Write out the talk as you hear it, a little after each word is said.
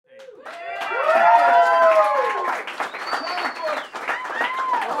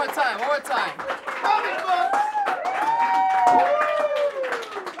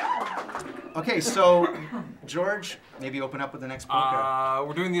so George, maybe open up with the next book.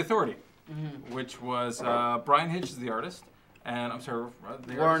 We're doing The Authority, which was Bryan Hitch is the artist, and I'm sorry,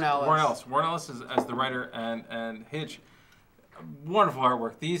 Warren Ellis. Warren Ellis is as the writer, and Hitch. Wonderful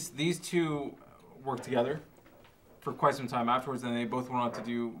artwork. These two worked together for quite some time afterwards, and they both went on to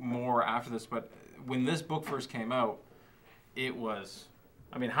do more after this. But when this book first came out, it was,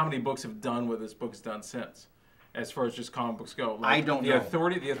 I mean, how many books have done what this book's done since, as far as just comic books go? Like, I don't know. The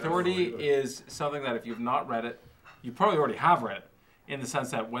Authority is something that if you've not read it, you probably already have read it, in the sense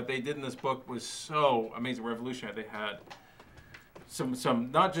that what they did in this book was so amazing, revolutionary. They had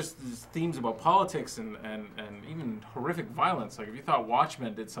some not just themes about politics and even horrific violence. Like if you thought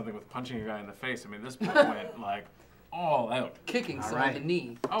Watchmen did something with punching a guy in the face, I mean this book went like all out. Kicking someone in the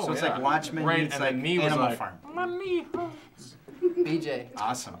knee. Oh, so it's like Watchmen meets like Animal Farm. My knee. BJ.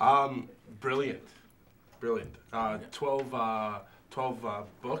 Awesome. Brilliant. 12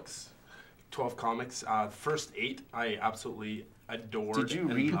 books, 12 comics. First 8 I absolutely adored. Did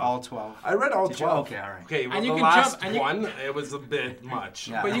you read all 12? I read all 12. Okay, all right. Okay, well, And you the can last jump, one, it was a bit much.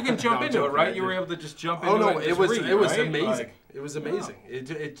 Yeah. But you can jump into it, right? You were able to just jump into it. Oh no, and it just was read, right? amazing. Like, It was amazing.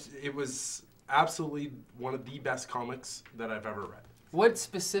 It was absolutely one of the best comics that I've ever read. What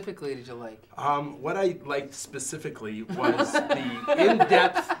specifically did you like? What I liked specifically was the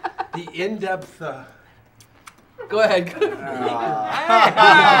in-depth. Go ahead.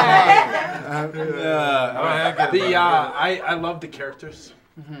 I love the characters.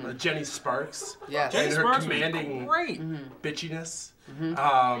 Jenny Sparks. Yes. And her Sparks was commanding great. bitchiness.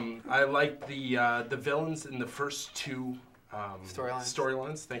 I liked the villains in the first 2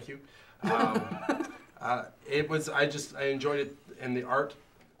 storylines. Thank you. I enjoyed it, and the art.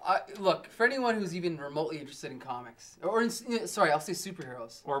 Look, for anyone who's even remotely interested in comics, or sorry, I'll say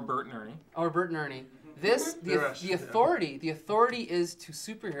superheroes, Or Bert and Ernie. The Authority is to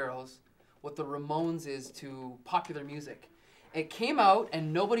superheroes what the Ramones is to popular music. It came out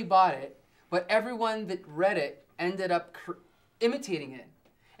and nobody bought it, but everyone that read it ended up imitating it.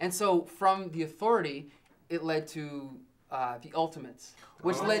 And so from The Authority, it led to the Ultimates,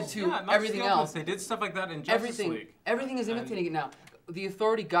 which led to everything else. They did stuff like that in Justice League. Everything is imitating it now. The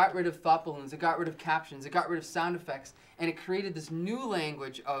Authority got rid of thought balloons, it got rid of captions, it got rid of sound effects, and it created this new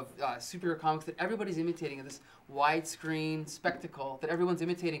language of superhero comics that everybody's imitating, this widescreen spectacle that everyone's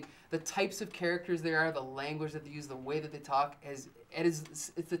imitating. The types of characters they are, the language that they use, the way that they talk, it's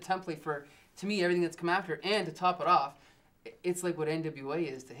the template for, to me, everything that's come after. And to top it off, it's like what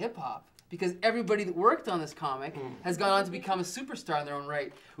NWA is to hip-hop. Because everybody that worked on this comic has gone on to become a superstar in their own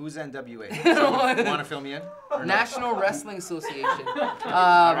right. Who's NWA? Want to fill me in? National Wrestling Association.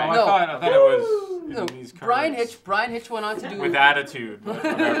 I thought it was these Bryan Hitch went on to do... With attitude.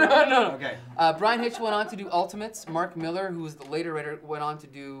 no. Okay. Bryan Hitch went on to do Ultimates. Mark Miller, who was the later writer, went on to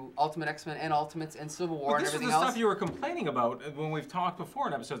do Ultimate X-Men and Ultimates and Civil War and everything else. This is the stuff you were complaining about when we've talked before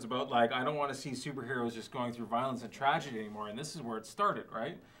in episodes about, like, I don't want to see superheroes just going through violence and tragedy anymore, and this is where it started,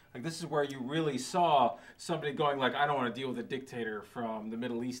 right? Like, this is where you really saw somebody going, like, I don't want to deal with a dictator from the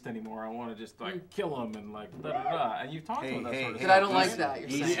Middle East anymore. I want to just, like, kill him and, like, da-da-da. And you've talked about that sort of stuff. But I don't like that, you're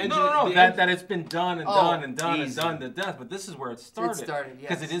saying. No, that it's been done and done and done and done to death. But this is where it started. It started, yes.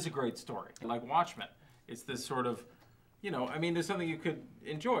 Because it is a great story. Like Watchmen. It's this sort of, you know, I mean, there's something you could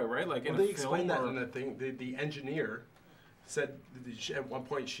enjoy, right? Like in a film. They explained that in the thing. The engineer said, at one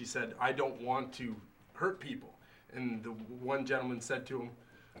point she said, I don't want to hurt people. And the one gentleman said to him,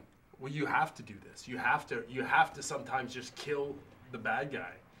 well, you have to do this. You have to sometimes just kill the bad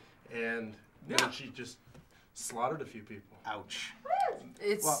guy, and then she just slaughtered a few people. Ouch.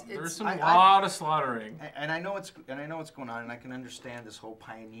 There's a lot of slaughtering. And I know what's going on, and I can understand this whole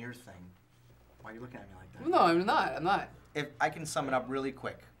pioneer thing. Why are you looking at me like that? No, I'm not. If I can sum it up really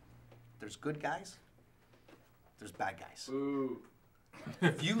quick, there's good guys, there's bad guys. Ooh.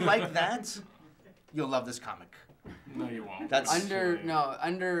 If you like that, you'll love this comic. No, you won't. That's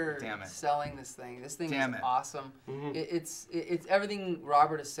underselling this thing. This thing is awesome. It's everything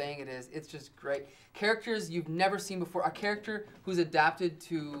Robert is saying it is. It's just great. Characters you've never seen before. A character who's adapted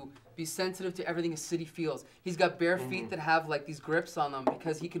to be sensitive to everything a city feels. He's got bare feet that have like these grips on them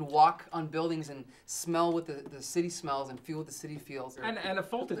because he can walk on buildings and smell what the city smells and feel what the city feels. And a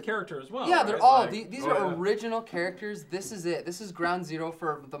faulted character as well. Yeah, they're right? all, these are original characters. This is it. This is ground zero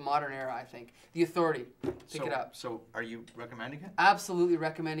for the modern era, I think. The Authority. Pick it up. So are you recommending it? Absolutely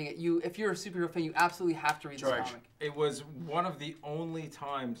recommending it. If you're a superhero fan, you absolutely have to read this comic. It was one of the only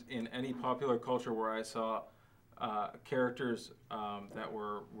times in any popular culture where I saw characters that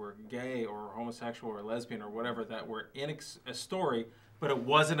were gay or homosexual or lesbian or whatever that were in a story, but it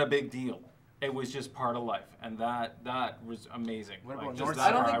wasn't a big deal. it was just part of life, and that was amazing. What Like, about just North that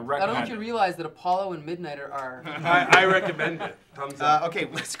Star? part, I don't recommend think you it. realize that Apollo and Midnighter are. I recommend it. Thumbs up. Okay,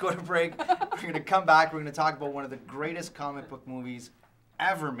 let's go to break. We're going to come back. We're going to talk about one of the greatest comic book movies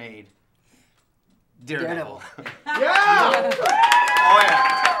ever made, Daredevil. Yeah! Oh,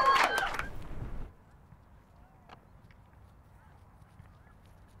 yeah.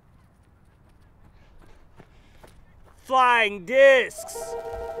 Flying discs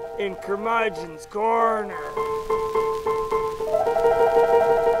in Curmudgeon's corner.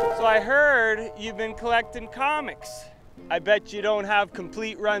 So I heard you've been collecting comics. I bet you don't have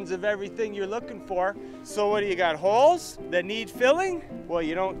complete runs of everything you're looking for. So what do you got, holes that need filling? Well,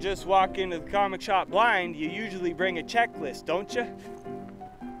 you don't just walk into the comic shop blind, you usually bring a checklist, don't you?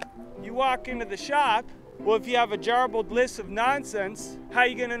 You walk into the shop, well, if you have a jarbled list of nonsense, how are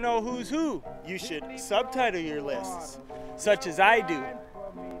you gonna know who's who? You should subtitle your lists, such as I do.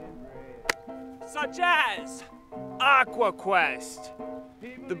 Such as Aqua Quest,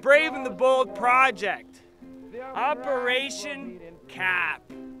 The Brave and the Bold Project, Operation Cap.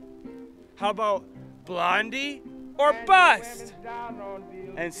 How about Blondie or Bust?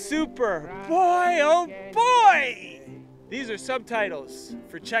 And Super Boy, oh boy! These are subtitles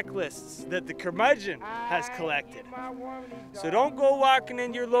for checklists that the Curmudgeon has collected. So don't go walking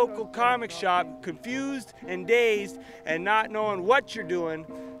in your local comic shop confused and dazed and not knowing what you're doing,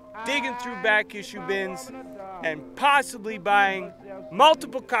 digging through back issue bins and possibly buying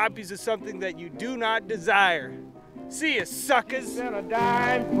multiple copies of something that you do not desire. See ya, suckers!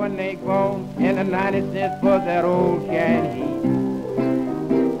 $10 when they go, and 90 cents for that old can heat.